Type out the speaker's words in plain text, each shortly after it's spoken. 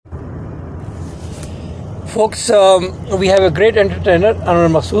Folks, we have a great entertainer, Anwar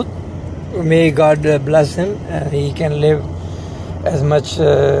Masood. May God bless him and he can live as much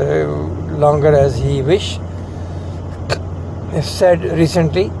longer as he wish. He said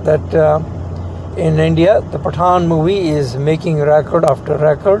recently that in India, the Pathan movie is making record after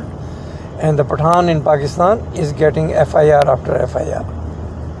record, and the Pathan in Pakistan is getting FIR after FIR.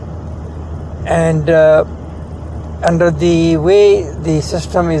 And under the way the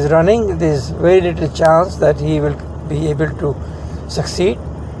system is running, there is very little chance that he will be able to succeed.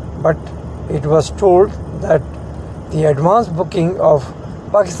 But it was told that the advance booking of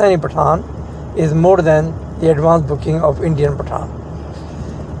Pakistani Pathan is more than the advance booking of Indian Pathan.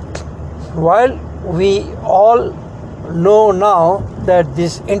 While we all know now that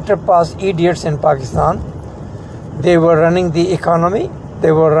these interpass idiots in Pakistan, they were running the economy,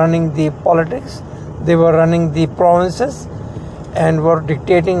 they were running the politics, they were running the provinces and were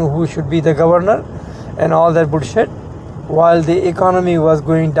dictating who should be the governor and all that bullshit, while the economy was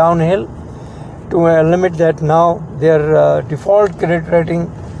going downhill to a limit that now their default credit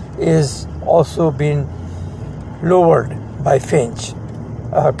rating is also being lowered by Finch,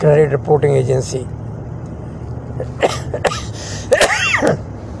 a credit reporting agency.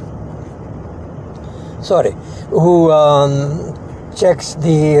 Sorry, who checks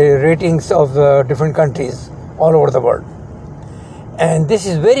the ratings of different countries all over the world. And this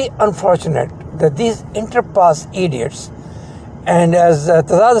is very unfortunate that these interpass idiots, and as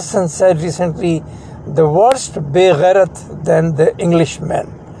Tazad Hassan said recently, the worst beghairat than the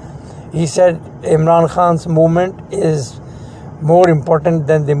Englishmen. He said Imran Khan's movement is more important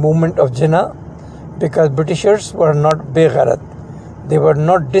than the movement of Jinnah, because Britishers were not beghairat. They were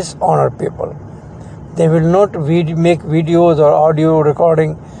not dishonored people. They will not make videos or audio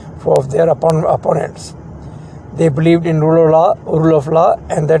recording of their opponents. They believed in rule of law,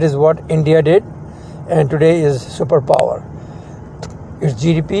 and that is what India did, and today is superpower. Its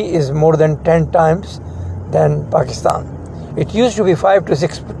GDP is more than 10 times than Pakistan. It used to be 5 to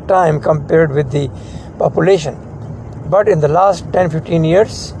 6 times compared with the population. But in the last 10-15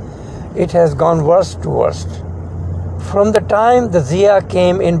 years, it has gone worse to worst. From the time the Zia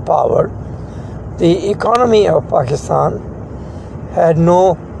came in power, the economy of Pakistan had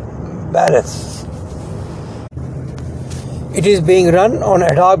no balance. It is being run on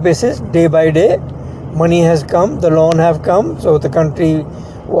ad hoc basis, day by day. Money has come, the loan have come, so the country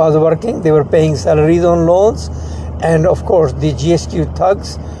was working. They were paying salaries on loans, and of course the GSQ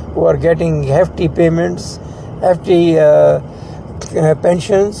thugs were getting hefty payments, hefty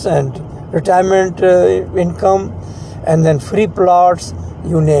pensions and retirement income, and then free plots,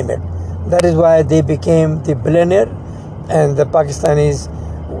 you name it. That is why they became the billionaire, and the Pakistanis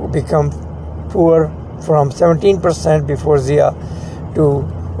become poor from 17% before Zia to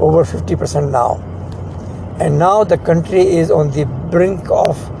over 50% now. And now the country is on the brink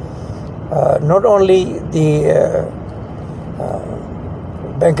of not only the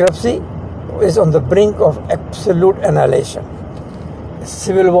bankruptcy, is on the brink of absolute annihilation.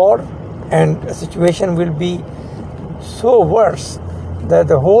 Civil war, and a situation will be so worse that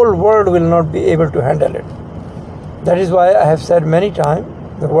the whole world will not be able to handle it. That is why I have said many times,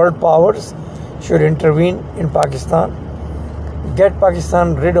 the world powers should intervene in Pakistan, get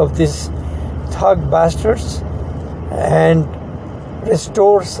Pakistan rid of these thug bastards, and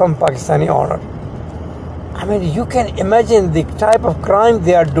restore some Pakistani honor. I mean, you can imagine the type of crime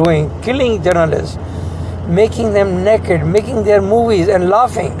they are doing, killing journalists, making them naked, making their movies and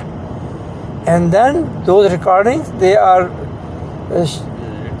laughing. And then those recordings, they are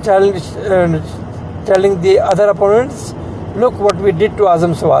telling the other opponents, look what we did to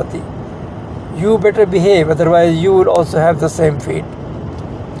Azam Swati. You better behave, otherwise you will also have the same fate.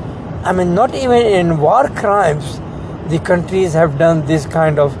 I mean, not even in war crimes, the countries have done this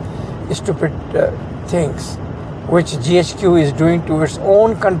kind of stupid things, which GHQ is doing to its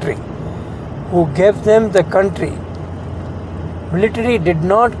own country, who gave them the country. Military did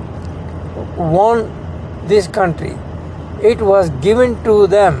not want this country. It was given to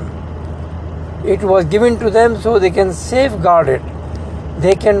them. It was given to them so they can safeguard it.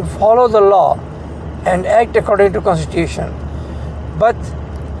 They can follow the law and act according to Constitution. But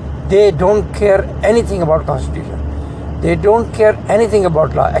they don't care anything about Constitution. They don't care anything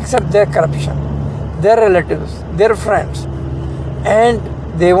about law except their corruption, their relatives, their friends. And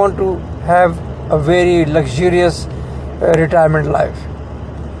they want to have a very luxurious retirement life.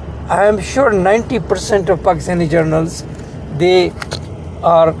 I am sure 90% of Pakistani journals, they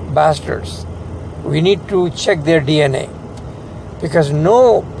are bastards. We need to check their DNA, because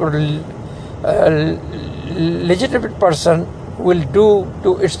no legitimate person will do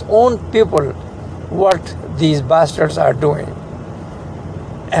to its own people what these bastards are doing.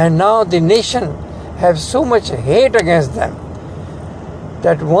 And now the nation have so much hate against them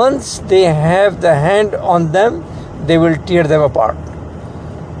that once they have the hand on them, they will tear them apart.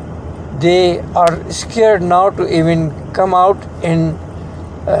 They are scared now to even come out in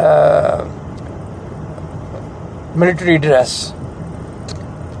military dress.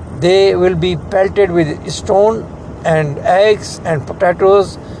 They will be pelted with stone and eggs and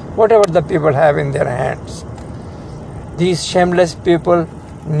potatoes, whatever the people have in their hands. These shameless people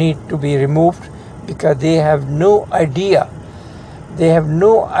need to be removed because they have no idea. They have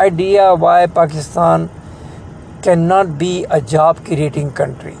no idea why Pakistan cannot be a job creating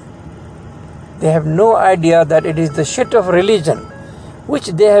country. They have no idea that it is the shit of religion which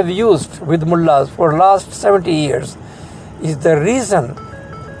they have used with mullahs for last 70 years is the reason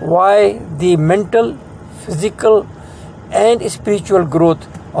why the mental, physical and spiritual growth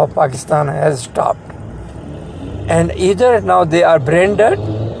of Pakistan has stopped. And either now they are brain dead,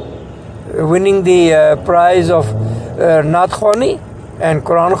 winning the prize of Naat Khwani and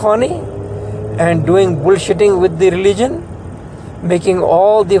Quran Khwani and doing bullshitting with the religion, making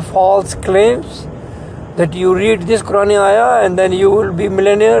all the false claims that you read this Qurani ayah and then you will be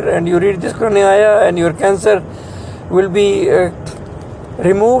millionaire, and you read this Qurani ayah and your cancer will be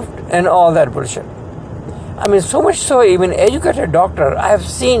removed, and all that bullshit. I mean, so much so, even educated doctor I have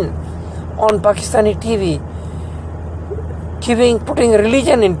seen on Pakistani TV putting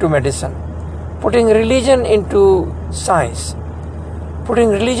religion into medicine, putting religion into science, putting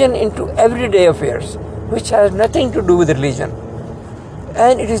religion into everyday affairs, which has nothing to do with religion.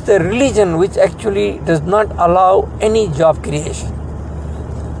 And it is the religion which actually does not allow any job creation.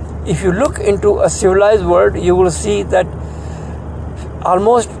 If you look into a civilized world, you will see that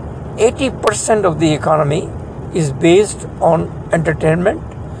almost 80% of the economy is based on entertainment,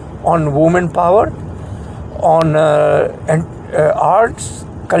 on woman power, on arts,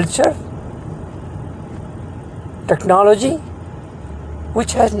 culture, technology,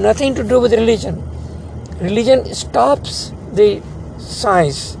 which has nothing to do with religion. Religion stops the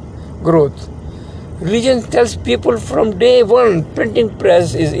science growth. Religion tells people from day one printing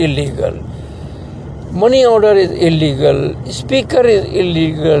press is illegal, money order is illegal, speaker is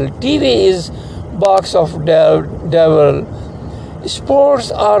illegal, TV is box of devil,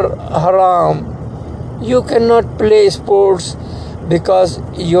 sports are haram, you cannot play sports because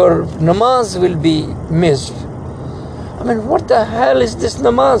your namaz will be missed. I mean, what the hell is this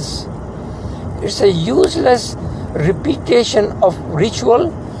namaz? It's a useless repetition of ritual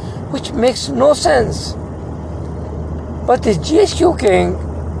which makes no sense. But the GSQ King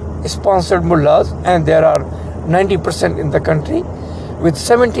sponsored mullahs, and there are 90% in the country with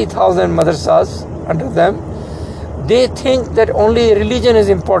 70,000 madrasas under them. They think that only religion is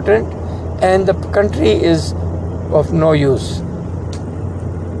important and the country is of no use.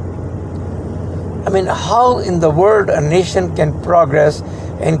 I mean, how in the world a nation can progress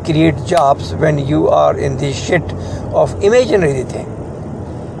and create jobs when you are in the shit of imaginary thing?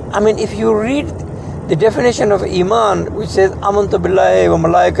 I mean, if you read the definition of Iman, which says Amantu billahi wa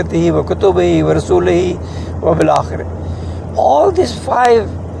malaikatihi wa kutubihi wa rasulihi wa bil akhirah, all these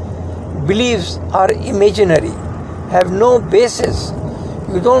 5 beliefs are imaginary, have no basis.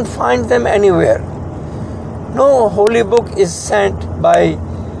 You don't find them anywhere. No holy book is sent by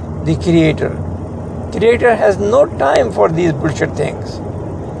the Creator. Creator has no time for these bullshit things.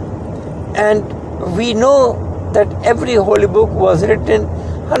 And we know that every holy book was written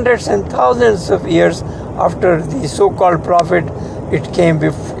hundreds and thousands of years after the so-called prophet it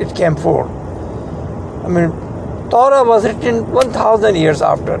came forth. I mean, Torah was written 1,000 years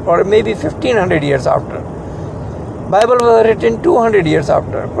after, or maybe 1,500 years after. Bible was written 200 years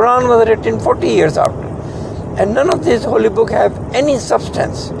after. Quran was written 40 years after. And none of these holy books have any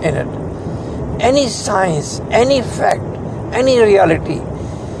substance in it, any science, any fact, any reality,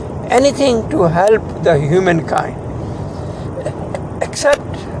 anything to help the humankind, except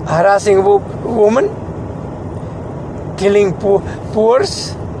harassing women, killing poor,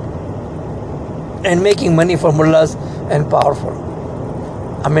 and making money for mullahs and powerful.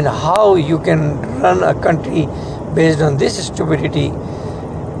 I mean, how you can run a country based on this stupidity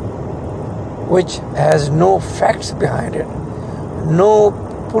which has no facts behind it, no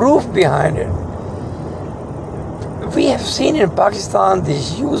proof behind it. We have seen in Pakistan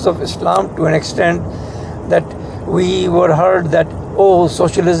this use of Islam to an extent that we were heard that, oh,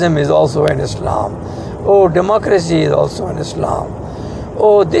 socialism is also in Islam, oh, democracy is also in Islam,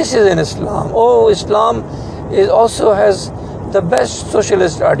 oh, this is in Islam, oh, Islam also has the best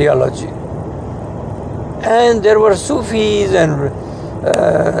socialist ideology. And there were Sufis and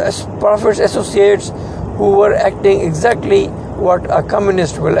Prophet's associates who were acting exactly what a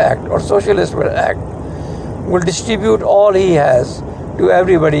communist will act or socialist will act, will distribute all he has to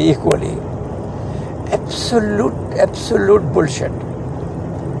everybody equally. Absolute bullshit.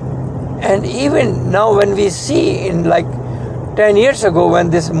 And even now when we see in like 10 years ago when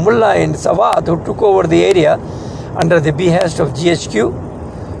this mullah in Sawat who took over the area under the behest of GHQ,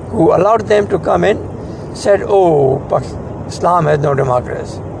 who allowed them to come in, said, oh, Islam has no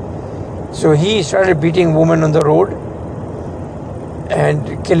democracy. So he started beating women on the road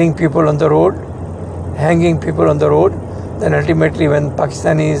and killing people on the road, hanging people on the road. Then ultimately when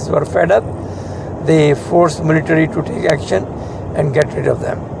Pakistanis were fed up, they forced military to take action and get rid of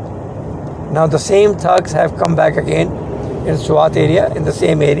them. Now the same thugs have come back again in Swat area, in the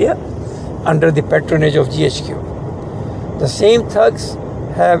same area, under the patronage of GHQ. The same thugs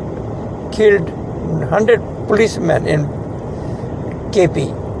have killed 100 policemen in KP.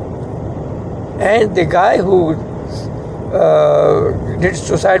 And the guy who did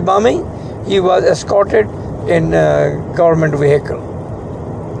suicide bombing, he was escorted in a government vehicle.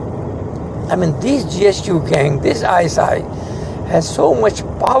 I mean, this GHQ gang, this ISI, has so much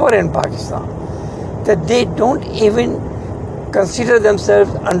power in Pakistan that they don't even consider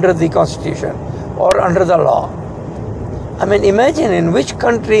themselves under the constitution or under the law. I mean, imagine in which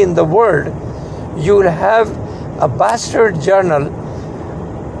country in the world you will have a bastard journal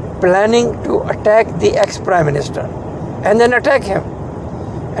planning to attack the ex-prime minister and then attack him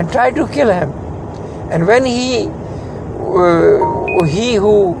and try to kill him. And when he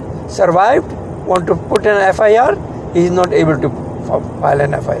who survived want to put an FIR, he is not able to file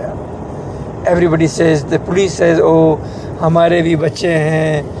an FIR. Everybody says, the police says, oh, hamare bhi bache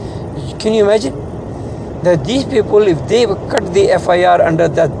hain. Can you imagine that these people, if they cut the FIR under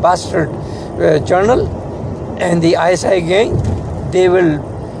that bastard journal and the ISI gang, they will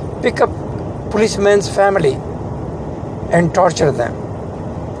pick up policemen's family and torture them.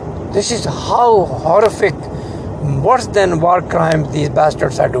 This is how horrific, worse than war crimes these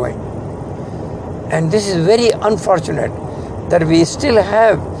bastards are doing. And this is very unfortunate that we still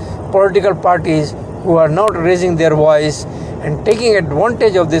have political parties who are not raising their voice and taking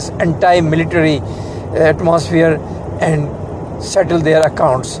advantage of this anti-military atmosphere and settle their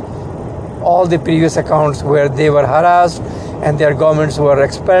accounts. All the previous accounts where they were harassed and their governments were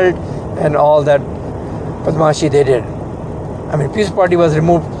expelled and all that badmashi they did. I mean, Peace Party was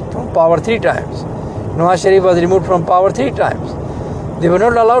removed from power 3 times. Nawaz Sharif was removed from power 3 times. They were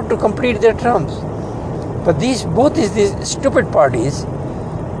not allowed to complete their terms. But both these stupid parties,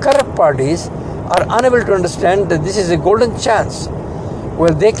 corrupt parties, are unable to understand that this is a golden chance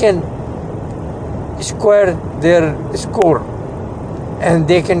where they can square their score and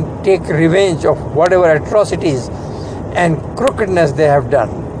they can take revenge of whatever atrocities and crookedness they have done.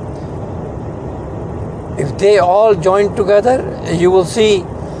 If they all join together, you will see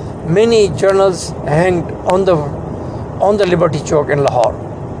many journals hanged on the Liberty Chowk in Lahore.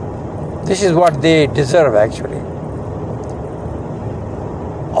 This is what they deserve actually.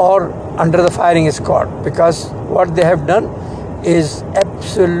 Or under the firing squad, because what they have done is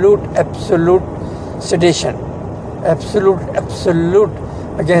absolute sedition, absolute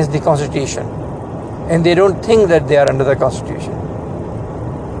against the Constitution. And they don't think that they are under the Constitution.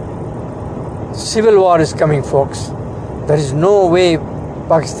 Civil war is coming, folks. There is no way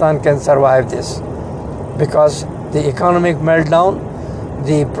Pakistan can survive this, because the economic meltdown,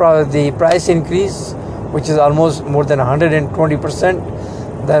 the price increase, which is almost more than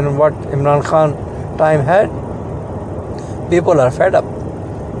 120% than what Imran Khan time had. People are fed up.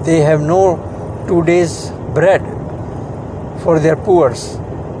 They have no 2 days bread for their poors.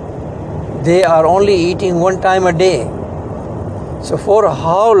 They are only eating 1 time a day. So for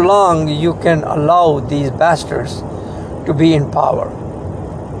how long you can allow these bastards to be in power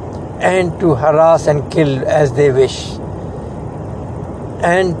and to harass and kill as they wish,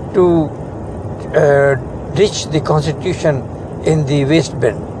 and to ditch the Constitution in the waste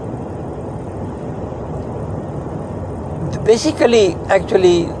bin? Basically,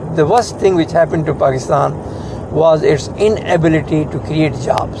 actually, the worst thing which happened to Pakistan was its inability to create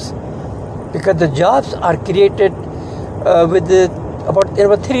jobs, because the jobs are created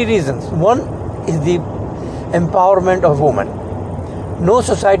about 3 reasons. One is the empowerment of women. No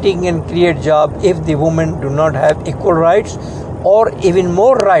society can create job if the women do not have equal rights or even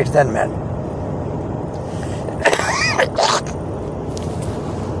more rights than men.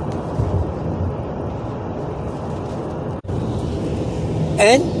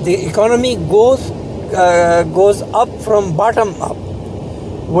 And the economy goes up from bottom up,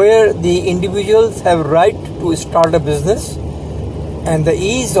 where the individuals have right to start a business and the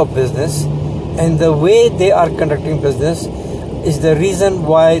ease of business and the way they are conducting business is the reason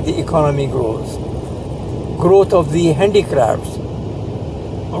why the economy grows. Growth of the handicrafts,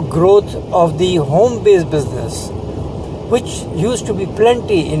 growth of the home-based business, which used to be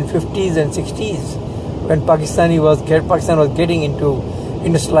plenty in 50s and 60s when Pakistan was getting into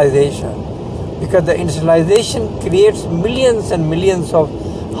industrialization, because the industrialization creates millions and millions of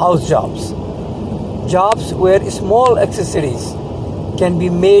house jobs where small accessories can be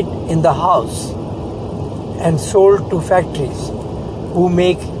made in the house and sold to factories who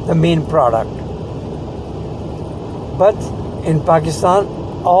make the main product. But in Pakistan,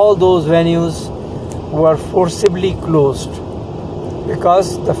 all those venues were forcibly closed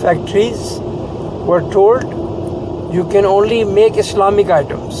because the factories were told you can only make Islamic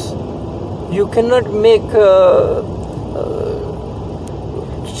items. You cannot make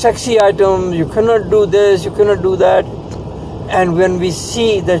sexy items, you cannot do this, you cannot do that. And when we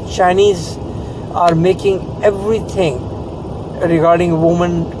see the Chinese are making everything regarding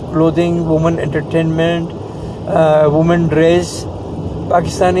women clothing, women entertainment, women dress,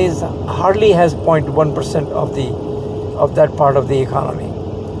 Pakistanis hardly has 0.1% of that part of the economy.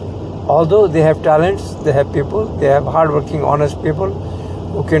 Although they have talents, they have people, they have hardworking, honest people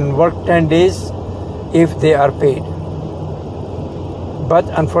who can work 10 days if they are paid. But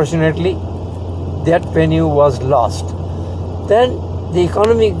unfortunately, that venue was lost. Then the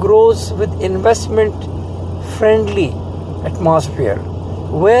economy grows with investment-friendly atmosphere,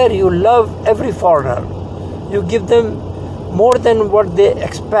 where you love every foreigner. You give them more than what they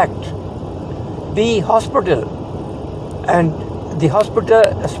expect. The hospital and the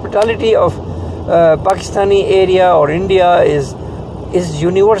hospitality of Pakistani area or India is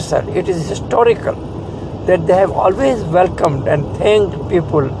universal. It is historical that they have always welcomed and thanked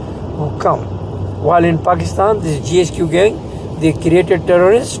people who come. While in Pakistan, this GHQ gang, they created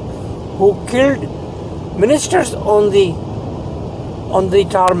terrorists who killed ministers on the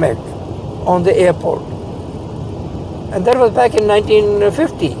tarmac, on the airport. And that was back in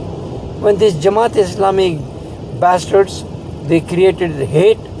 1950, when these Jamaat Islamic bastards, they created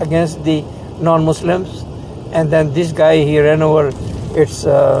hate against the non-Muslims, and then this guy, he ran over its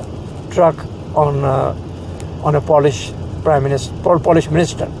truck on a Polish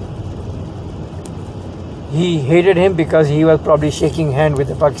minister. He hated him because he was probably shaking hand with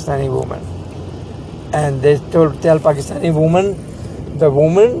a Pakistani woman, and they tell Pakistani woman, the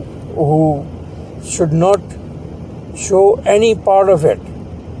woman who should not show any part of it.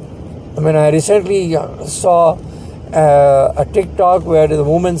 I mean, I recently saw a TikTok where the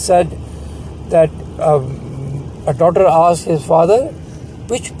woman said that a daughter asked his father,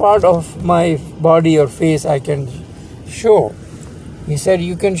 which part of my body or face I can show? He said,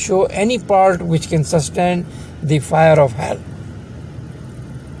 you can show any part which can sustain the fire of hell.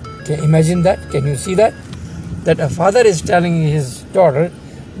 Can you imagine that? Can you see that? That a father is telling his daughter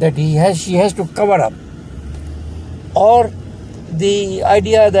that she has to cover up. Or the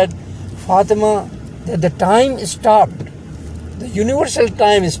idea that Fatima, that the time stopped, the universal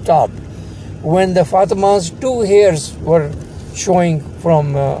time stopped when the Fatima's 2 hairs were showing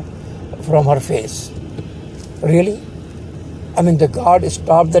from her face. Really? I mean, the God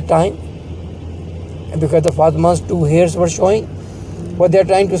stopped the time because the Fatima's 2 hairs were showing. What they're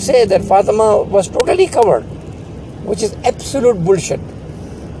trying to say that Fatima was totally covered, which is absolute bullshit.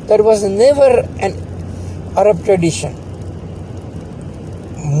 That was never an Arab tradition.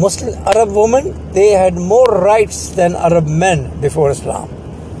 Muslim Arab women, they had more rights than Arab men before Islam.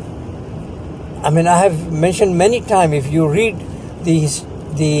 I mean, I have mentioned many times, if you read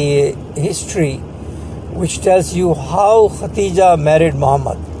the history which tells you how Khatija married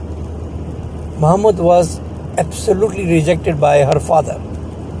Muhammad. Muhammad was absolutely rejected by her father,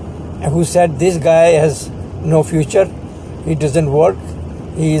 who said, this guy has no future, he doesn't work,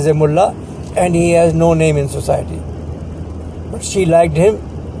 he is a mullah, and he has no name in society. But she liked him,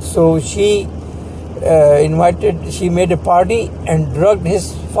 so she made a party and drugged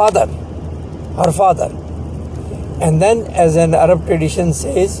his father, her father. And then, as an Arab tradition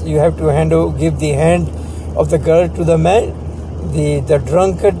says, you have to give the hand of the girl to the man. The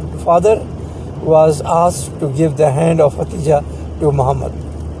drunkard father was asked to give the hand of Khatija to Muhammad.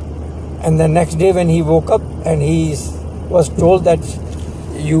 And the next day when he woke up and he was told that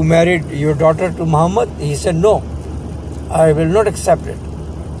you married your daughter to Muhammad, he said, no, I will not accept it.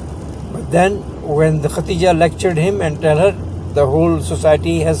 But then when the Khatija lectured him and tell her, the whole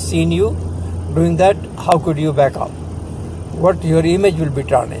society has seen you doing that, how could you back up? Your image will be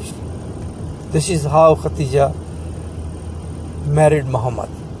tarnished. This is how Khatija married Muhammad,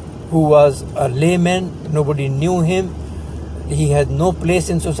 who was a layman, nobody knew him. he had no place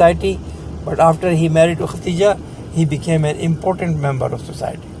in society, but after he married to Khatija, he became an important member of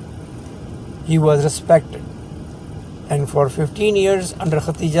society. He was respected. And for 15 years under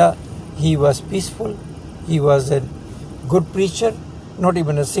Khatija, he was peaceful. He was a good preacher. Not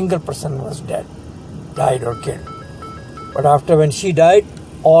even a single person was died or killed. But after when she died,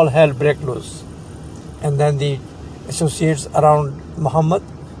 all hell broke loose. And then the associates around Muhammad,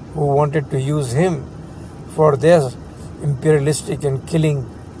 who wanted to use him for their imperialistic and killing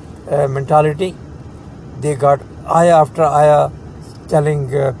mentality, they got ayah after ayah telling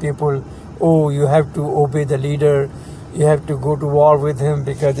people, oh, you have to obey the leader, you have to go to war with him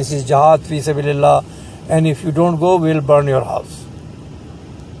because this is jihad fi sabilillah, and if you don't go, we'll burn your house.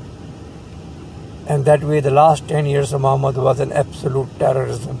 And that way the last 10 years of Muhammad was an absolute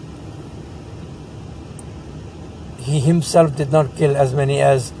terrorism. He himself did not kill as many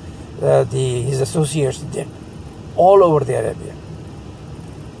as his associates did all over the Arabia.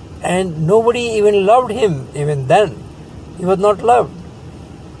 And nobody even loved him even then. He was not loved.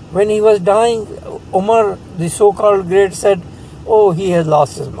 When he was dying, Umar, the so-called great, said, oh, he has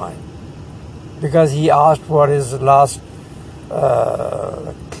lost his mind. Because he asked for his last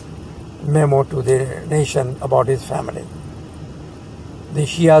memo to the nation about his family. The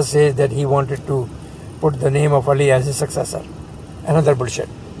Shia says that he wanted to put the name of Ali as his successor. Another bullshit.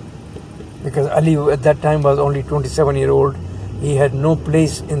 Because Ali at that time was only 27-year-old. He had no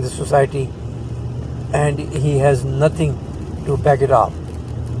place in the society and he has nothing to back it up.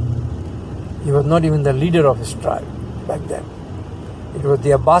 He was not even the leader of his tribe back then. It was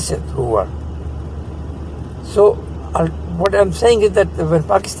the Abbasid who were. So what I'm saying is that when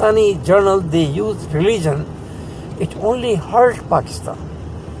Pakistani journals, they used religion, it only hurt Pakistan.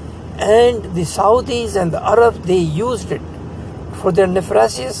 And the Saudis and the Arabs, they used it for their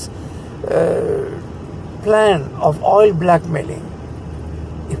nefarious plan of oil blackmailing.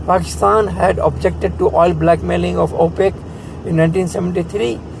 If Pakistan had objected to oil blackmailing of OPEC in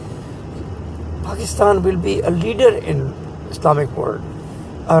 1973, Pakistan will be a leader in Islamic world,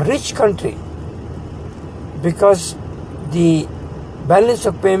 a rich country, because the balance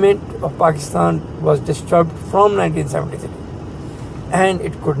of payment of Pakistan was disturbed from 1973 and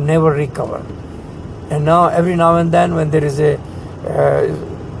it could never recover. And now every now and then when there is a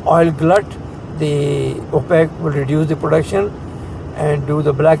oil glut, the OPEC will reduce the production and do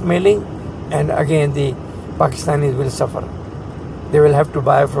the blackmailing, and again the Pakistanis will suffer. They will have to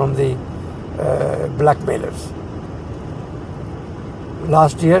buy from the blackmailers.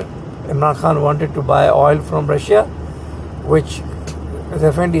 Last year, Imran Khan wanted to buy oil from Russia, which the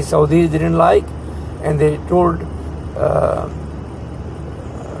Effendi Saudis didn't like, and they told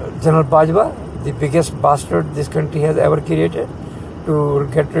General Bajwa, the biggest bastard this country has ever created, to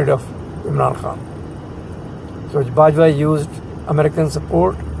get rid of Imran Khan. So Bajwa used American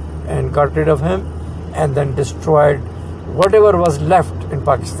support and got rid of him and then destroyed whatever was left in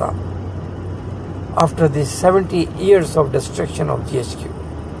Pakistan after the 70 years of destruction of GHQ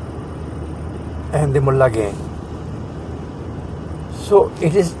and the Mullah gang. So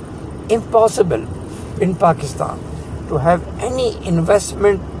it is impossible in Pakistan to have any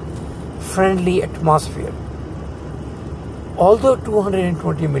investment friendly atmosphere. Although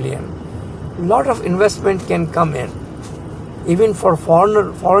 220 million, lot of investment can come in, even for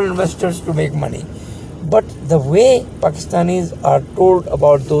foreign investors to make money. But the way Pakistanis are told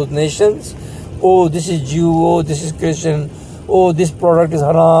about those nations, oh, this is Jew, oh, this is Christian, oh, this product is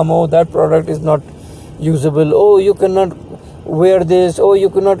haram, oh, that product is not usable, oh, you cannot wear this, oh, you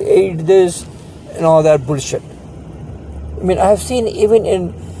cannot eat this, and all that bullshit. I mean, I have seen even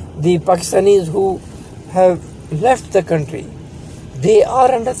in the Pakistanis who have left the country, they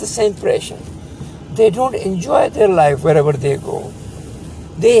are under the same pressure. They don't enjoy their life wherever they go.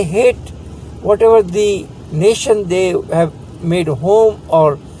 They hate whatever the nation they have made home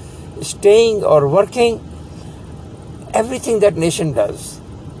or staying or working, everything that nation does.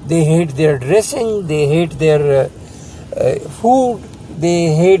 They hate their dressing, they hate their food,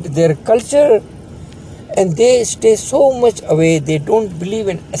 they hate their culture, and they stay so much away. They don't believe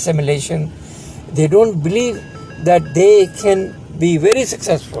in assimilation. They don't believe that they can be very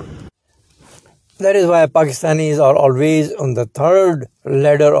successful. That is why Pakistanis are always on the third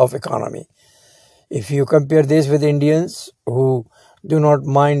ladder of economy. If you compare this with Indians who do not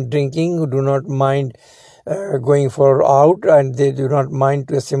mind drinking, who do not mind going for out, and they do not mind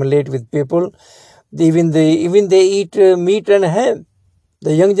to assimilate with people, even they eat meat and ham,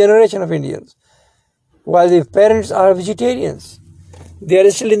 the young generation of Indians, while the parents are vegetarians. They are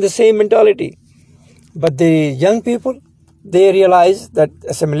still in the same mentality. But the young people, they realize that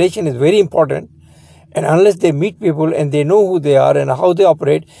assimilation is very important, And unless they meet people and they know who they are and how they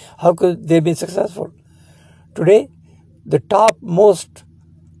operate, how could they be successful? Today, the top most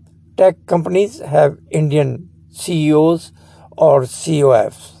tech companies have Indian CEOs or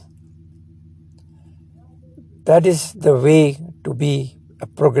COFs. That is the way to be a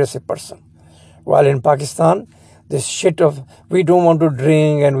progressive person. While in Pakistan, this shit of we don't want to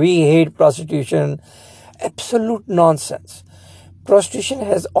drink and we hate prostitution, absolute nonsense. Prostitution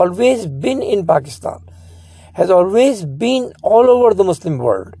has always been in Pakistan, has always been all over the Muslim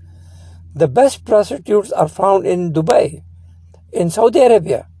world. The best prostitutes are found in Dubai, in Saudi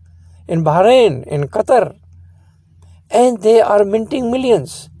Arabia, in Bahrain, in Qatar, and they are minting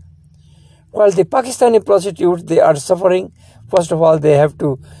millions. While the Pakistani prostitutes, they are suffering. First of all, they have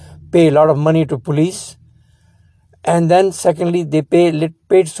to pay a lot of money to police. And then secondly, they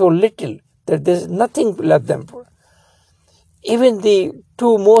paid so little that there's nothing left them for. Even the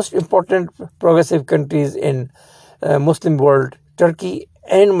two most important progressive countries in Muslim world, Turkey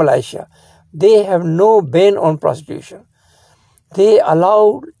and Malaysia, they have no ban on prostitution. They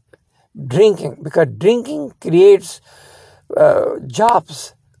allow drinking because drinking creates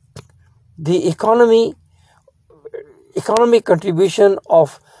jobs. The economic contribution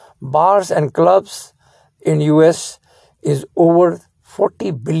of bars and clubs in US is over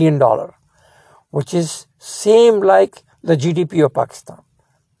 $40 billion, which is same like the GDP of Pakistan.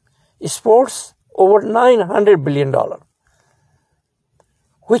 Sports over $900 billion,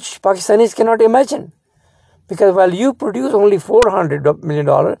 which Pakistanis cannot imagine. Because while you produce only $400 million,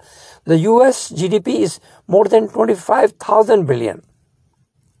 the US GDP is more than 25,000 billion.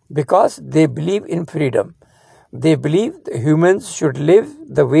 Because they believe in freedom. They believe humans should live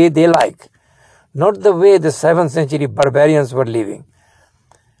the way they like, not the way the 7th century barbarians were living,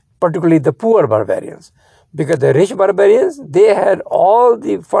 particularly the poor barbarians. Because the rich barbarians, they had all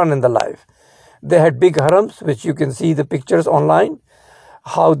the fun in the life. They had big harems, which you can see the pictures online,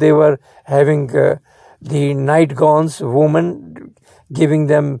 how they were having the night gowns, women giving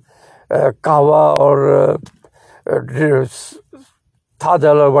them kawa or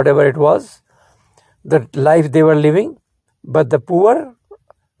thadal or whatever it was, the life they were living. But the poor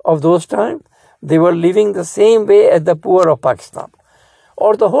of those times, they were living the same way as the poor of Pakistan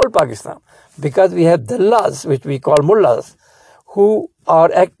or the whole Pakistan, because we have dallahs, which we call mullahs, who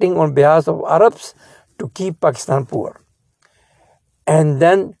are acting on behalf of Arabs to keep Pakistan poor. And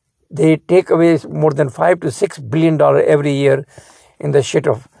then they take away more than $5 to $6 billion every year in the shit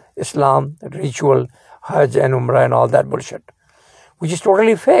of Islam, ritual, Hajj and Umrah and all that bullshit, which is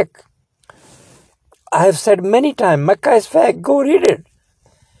totally fake. I have said many times, Mecca is fake. Go read it.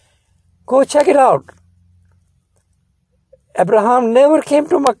 Go check it out. Abraham never came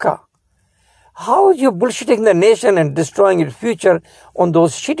to Mecca. How are you bullshitting the nation and destroying its future on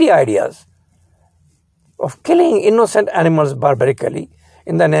those shitty ideas of killing innocent animals barbarically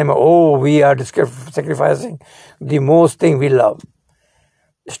in the name of, oh, we are sacrificing the most thing we love?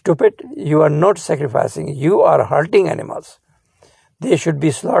 Stupid, you are not sacrificing. You are hurting animals. They should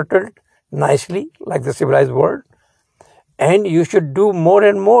be slaughtered nicely, like the civilized world. And you should do more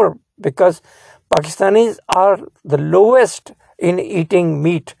and more, because Pakistanis are the lowest in eating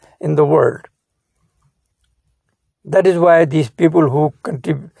meat in the world. That is why these people who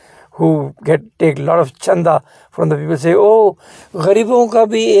take a lot of chanda from the people say, oh, गरीबों का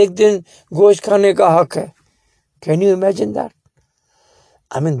भी एक दिन गोश्त खाने का हक है. Can you imagine that?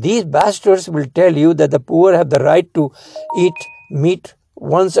 I mean, these bastards will tell you that the poor have the right to eat meat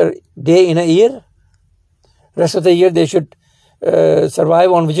once a day in a year. Rest of the year they should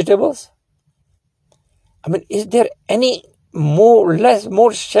survive on vegetables. I mean, is there any more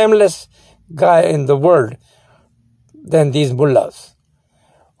shameless guy in the world than these mullahs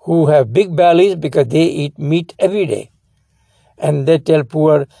who have big bellies because they eat meat every day? And they tell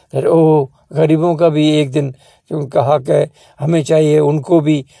poor that, oh, गरीबों का भी एक दिन उनका हक है, हमें चाहिए उनको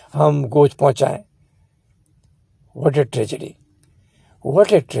भी हम गोश्त पहुंचाएं. What a tragedy.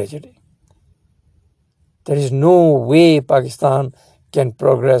 What a tragedy. There is no way Pakistan can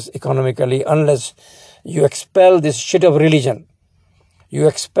progress economically unless you expel this shit of religion. You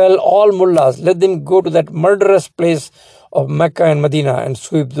expel all mullahs. Let them go to that murderous place of Mecca and Medina and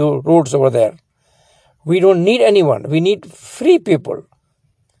sweep the roads over there. We don't need anyone. We need free people.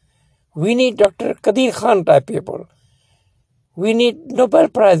 We need Dr. Qadir Khan type people. We need Nobel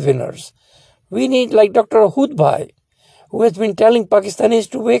Prize winners. We need like Dr. Hood Bhai, who has been telling Pakistanis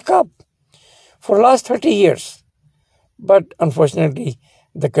to wake up for the last 30 years. But unfortunately,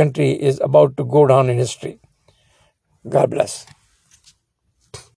 the country is about to go down in history. God bless.